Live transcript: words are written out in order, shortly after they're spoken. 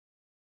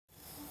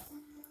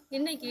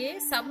இன்னைக்கு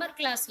சம்மர்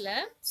கிளாஸ்ல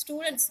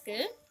ஸ்டூடெண்ட்ஸ்க்கு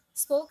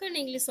ஸ்போக்கன்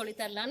இங்கிலீஷ் சொல்லி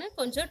தரலான்னு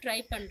கொஞ்சம் ட்ரை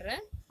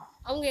பண்றேன்.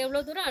 அவங்க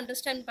எவ்வளோ தூரம்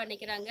அண்டர்ஸ்டாண்ட்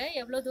பண்ணிக்கிறாங்க,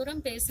 எவ்வளோ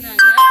தூரம்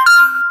பேசுறாங்க,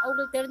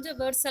 அவங்களுக்கு தெரிஞ்ச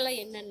வேர்ட்ஸ் எல்லாம்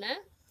என்னென்ன,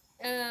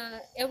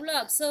 எவ்வளோ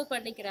அப்சர்வ்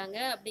பண்ணிக்கிறாங்க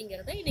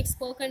அப்படிங்கிறத இன்னைக்கு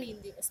ஸ்போக்கன்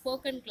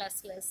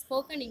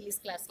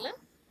இங்கிலீஷ் கிளாஸ்ல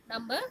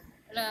நம்ம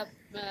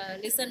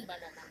லிசன்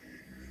பண்ணலாம்.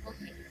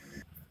 Okay.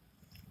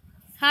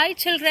 Hi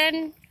children,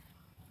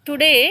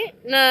 today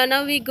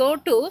now we go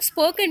to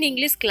spoken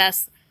English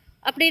class.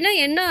 அப்படின்னா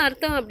என்ன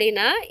அர்த்தம்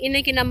அப்படின்னா,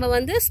 இன்னைக்கு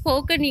நம்ம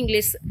ஸ்போக்கன்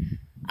இங்கிலீஷ்,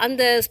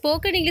 அந்த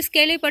ஸ்போக்கன் இங்கிலீஷ்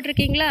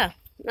கேள்விப்பட்டிருக்கீங்களா?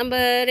 நம்ம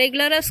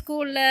ரெகுலராக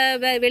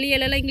ஸ்கூலில்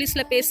வெளியிலலாம்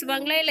இங்கிலீஷில்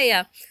பேசுவாங்களா இல்லையா?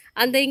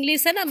 அந்த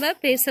இங்கிலீஷை நம்ம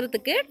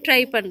பேசுகிறதுக்கு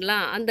ட்ரை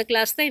பண்ணலாம். அந்த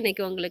கிளாஸ் தான்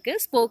இன்றைக்கி உங்களுக்கு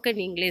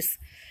ஸ்போக்கன் இங்கிலீஷ்.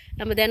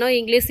 நம்ம தினம்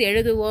இங்கிலீஷ்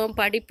எழுதுவோம்,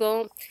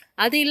 படிப்போம்.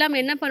 அது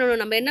இல்லாமல் என்ன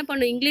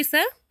பண்ணணும்,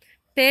 இங்கிலீஷை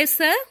பேச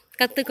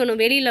கற்றுக்கணும்.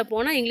 வெளியில்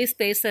போனால் இங்கிலீஷ்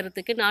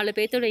பேசுகிறதுக்கு, 4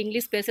 பேர்த்தோட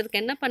இங்கிலீஷ் பேசுகிறதுக்கு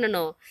என்ன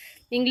பண்ணணும்,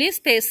 இங்கிலீஷ்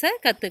பேச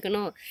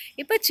கற்றுக்கணும்.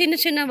 இப்போ சின்ன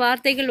சின்ன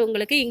வார்த்தைகள்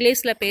உங்களுக்கு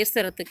இங்கிலீஷில்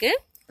பேசுகிறதுக்கு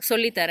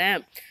சொல்லித்தரேன்.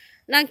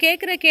 நான்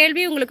கேட்குற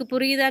கேள்வி உங்களுக்கு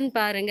புரியுதான்னு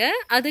பாருங்கள்.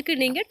 அதுக்கு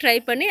நீங்கள் ட்ரை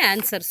பண்ணி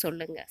ஆன்சர்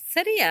சொல்லுங்கள்,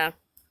 சரியா?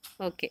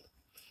 ஓகே.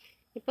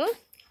 இப்போது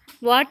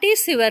what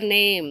is your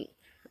name?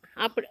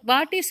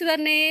 What is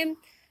your name?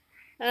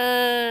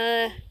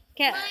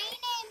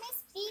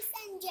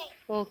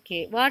 Okay.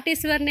 What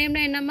is your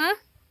நேம்னா என்னம்மா?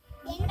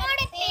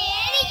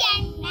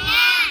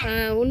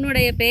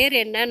 உன்னுடைய பேர்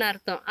என்னன்னு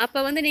அர்த்தம். அப்போ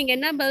நீங்கள்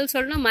என்ன பதில்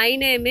சொல்லணும்? My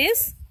name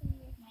is.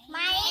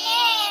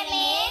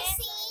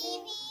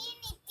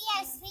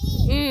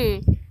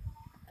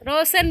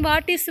 Roshan,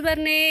 what is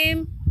your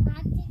name?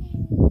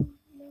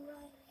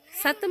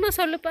 சத்தமா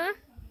சொல்லுப்பா.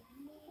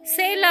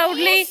 சே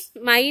loudly.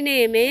 My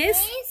name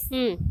is.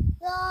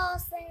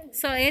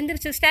 So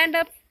எந்திரிச்சு ஸ்டாண்ட்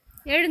அப்.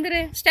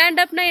 எழுந்துரு.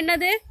 ஸ்டாண்ட் அப்னா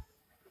என்னது?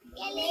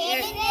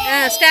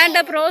 Stand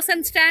up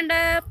Roshan, stand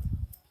up.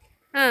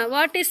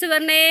 What is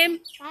your name?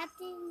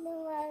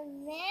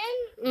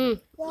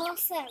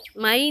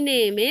 My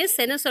name is.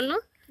 என்ன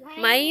சொல்லணும்?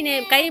 My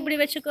name. கை இப்படி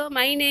வச்சுக்கோ.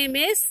 My name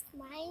is.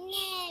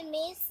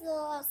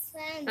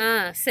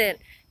 சரி,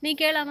 நீ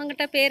கேளு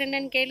அவங்கிட்ட பேர்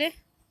என்னன்னு கேளு.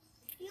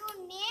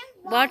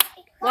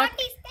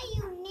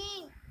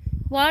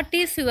 What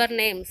is your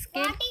name?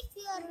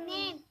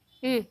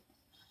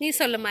 நீ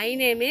சொல்லு. My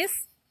name is.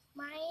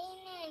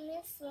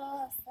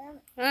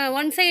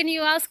 Once again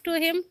you ask to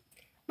him.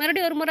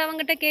 மறுபடியும் ஒரு முறை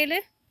அவங்கிட்ட கேளு.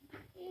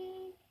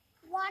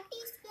 What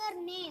is your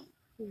name?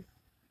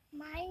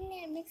 My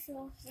name is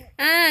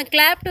Rosan.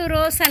 Clap to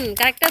Rosan.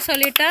 கரெக்டா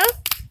சொல்லிட்டா.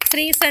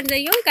 ஸ்ரீ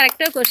சஞ்சயும்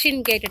கரெக்டா क्वेश्चन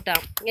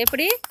கேட்டுட்டான்.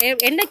 எப்படி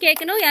என்ன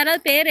கேட்கணும்?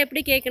 யாராவது பேர்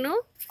எப்படி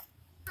கேட்கணும்?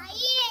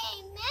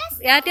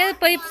 யார்ட்டையாவது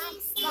போய்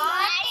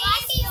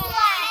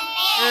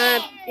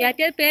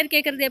யார்ட்டையாவது பேர்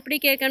கேட்கறது எப்படி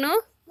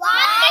கேட்கணும்?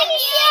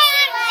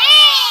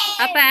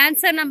 அப்ப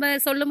ஆன்சர் நம்ம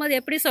சொல்லும் போது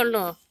எப்படி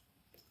சொல்லணும்?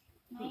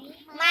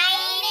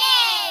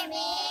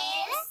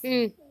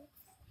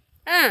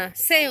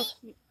 Say,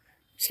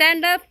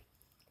 stand up.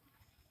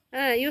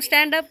 You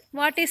stand up.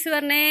 What is your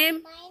name?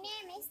 My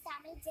name is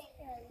Tamil.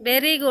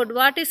 Very good.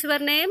 What is your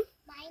name?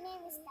 My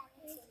name is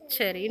Tamil.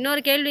 சரி,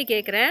 இன்னொரு கேள்வி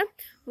கேட்குறேன்.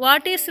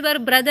 What is your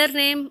brother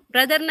name?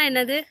 Brotherனா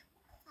என்னது?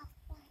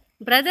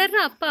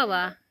 பிரதர்னா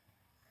அப்பாவா?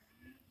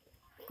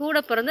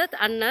 கூட பிறந்த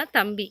அண்ணா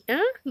தம்பி.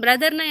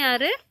 பிரதர்னா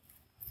யாரு?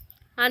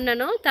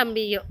 அண்ணனும்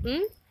தம்பியோ.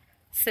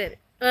 சரி.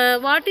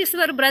 What is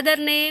your brother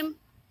name?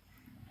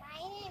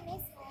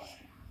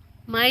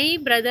 My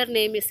brother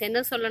name is. என்ன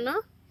சொல்லணும்?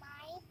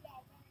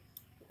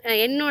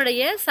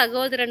 என்னுடைய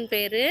சகோதரன்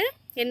பேரு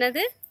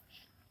என்னது?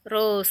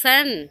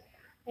 ரோசன்.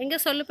 எங்க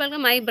சொல்லு பாருங்க.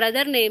 My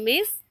brother name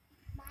is.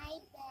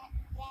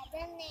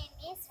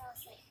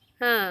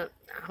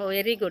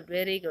 Very good,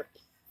 very good.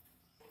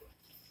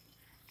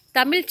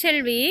 Tamil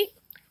Selvi,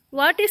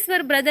 what is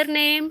your brother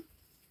name?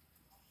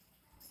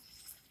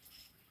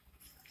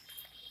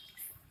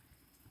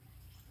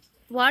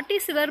 What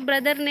is your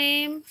brother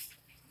name?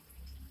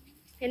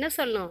 என்ன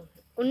சொல்லணும்?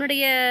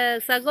 உன்னுடைய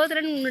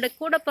சகோதரன், உன்னுடைய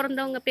கூட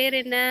பிறந்தவங்க பேர்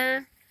என்ன?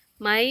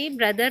 My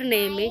brother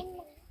name.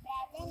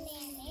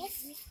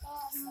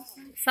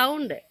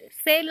 Sound.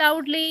 Say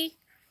loudly.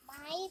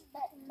 My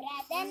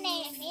brother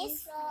name is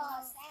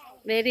Rosan.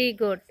 Very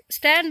good.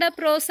 Stand up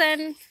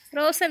Roshan.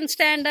 Roshan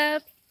stand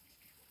up.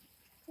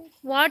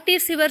 What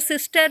is your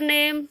sister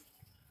name?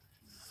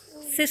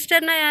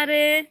 சிஸ்டர்னா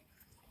யாரு?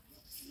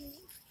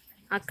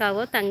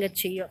 அக்காவோ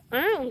தங்கச்சியோ.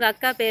 உங்க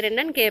அக்கா பேர்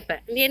என்னன்னு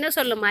கேட்பேன். நீ என்ன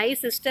சொல்லு? My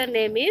sister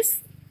name is.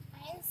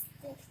 My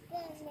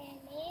sister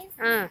name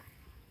is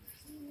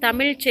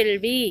Tamil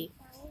Selvi.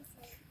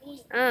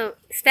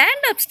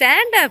 Stand up,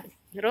 stand up.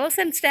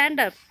 Roshan stand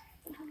up.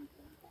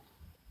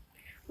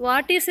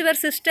 What is your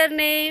sister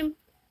name?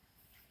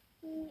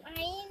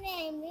 My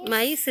name is.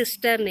 My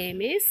sister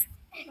name is.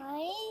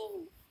 My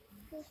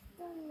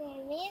sister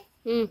name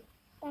is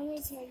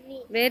Tamil.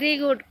 Very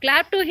good.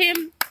 Clap to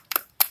him.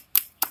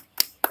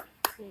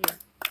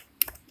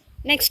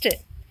 Next,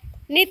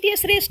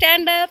 Nithyasri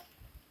stand up.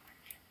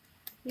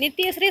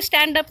 Nithyasri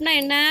stand அப்னா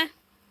என்ன?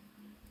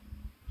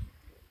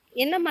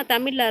 என்னம்மா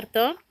தமிழ்ல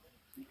அர்த்தம்?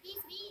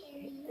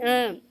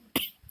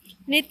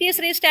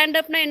 Nithyasri stand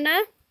அப்னா என்ன?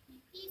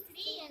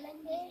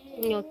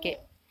 Okay.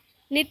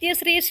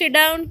 Nityasri, sit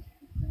down.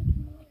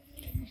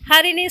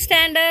 Harini,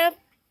 stand up.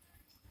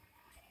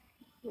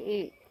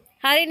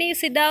 Harini,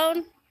 sit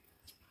down.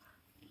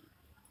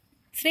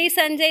 Sri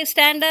Sanjay,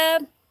 stand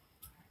up.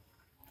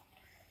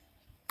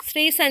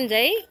 Sri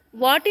Sanjay,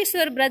 what is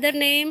your brother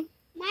name?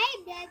 My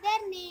brother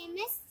name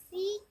is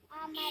Sri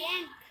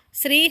Amaran.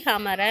 Sri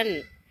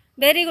Hamaran.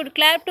 Very good.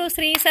 Clap to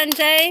Sri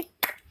Sanjay.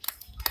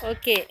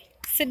 Okay.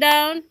 Sit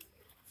down.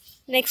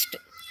 Next.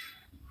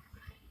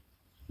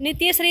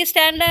 Nityasri,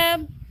 stand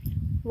up.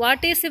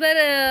 What is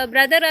your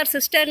brother or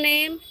sister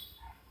name?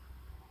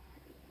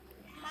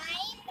 My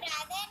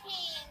brother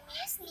name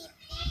is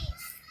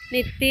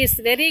Nitish.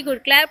 Nitish. Very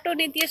good. Clap to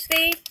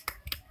Nityasri.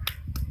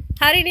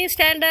 Harini,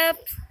 stand up.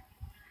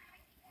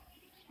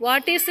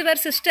 What is your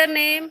sister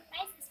name?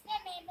 My sister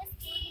name is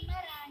Purnima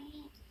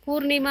Rani.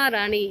 Purnima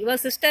Rani. Your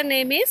sister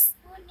name is?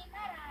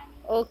 Purnima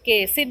Rani.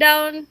 Okay. Sit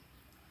down.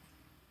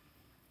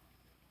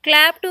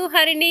 Clap to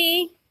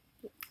Harini.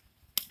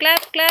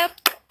 Clap, clap.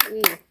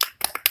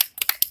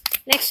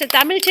 Next,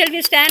 Tamil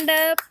Chelvi, stand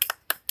up.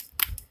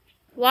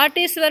 What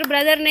is your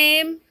brother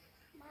name?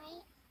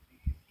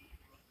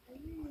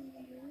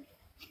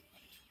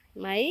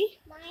 My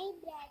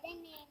brother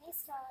name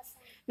is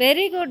Rosan.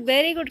 Very good,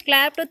 very good.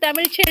 Clap to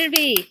Tamil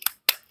Chelvi.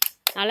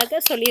 அழகா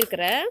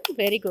சொல்லியிருக்கிற.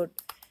 Very good.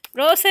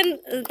 Rosan,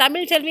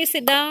 Tamil Chelvi,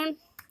 sit down.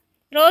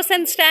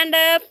 Rosan, stand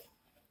up.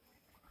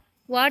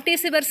 What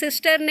is your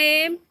sister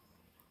name?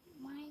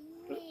 My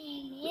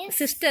name is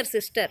Sister.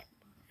 Sister.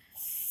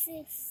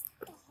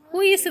 Who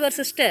is your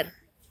sister?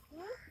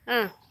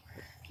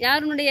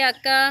 யார் உன்னுடைய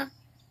அக்கா?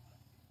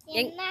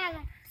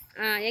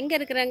 எங்க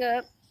இருக்கிறாங்க?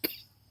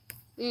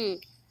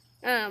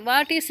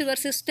 What is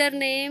your sister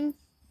name?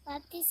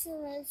 What is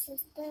your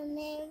sister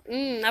name?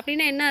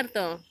 அப்படின்னா என்ன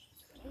அர்த்தம்?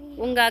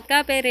 உங்க அக்கா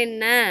பேர்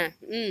என்ன?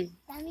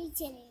 Tamil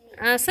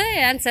sir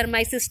answer.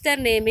 My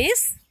sister name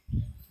is?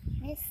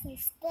 My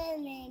sister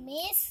name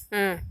is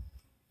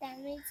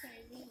Tamil.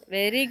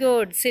 Very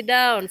good. Sit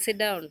down,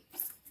 sit down.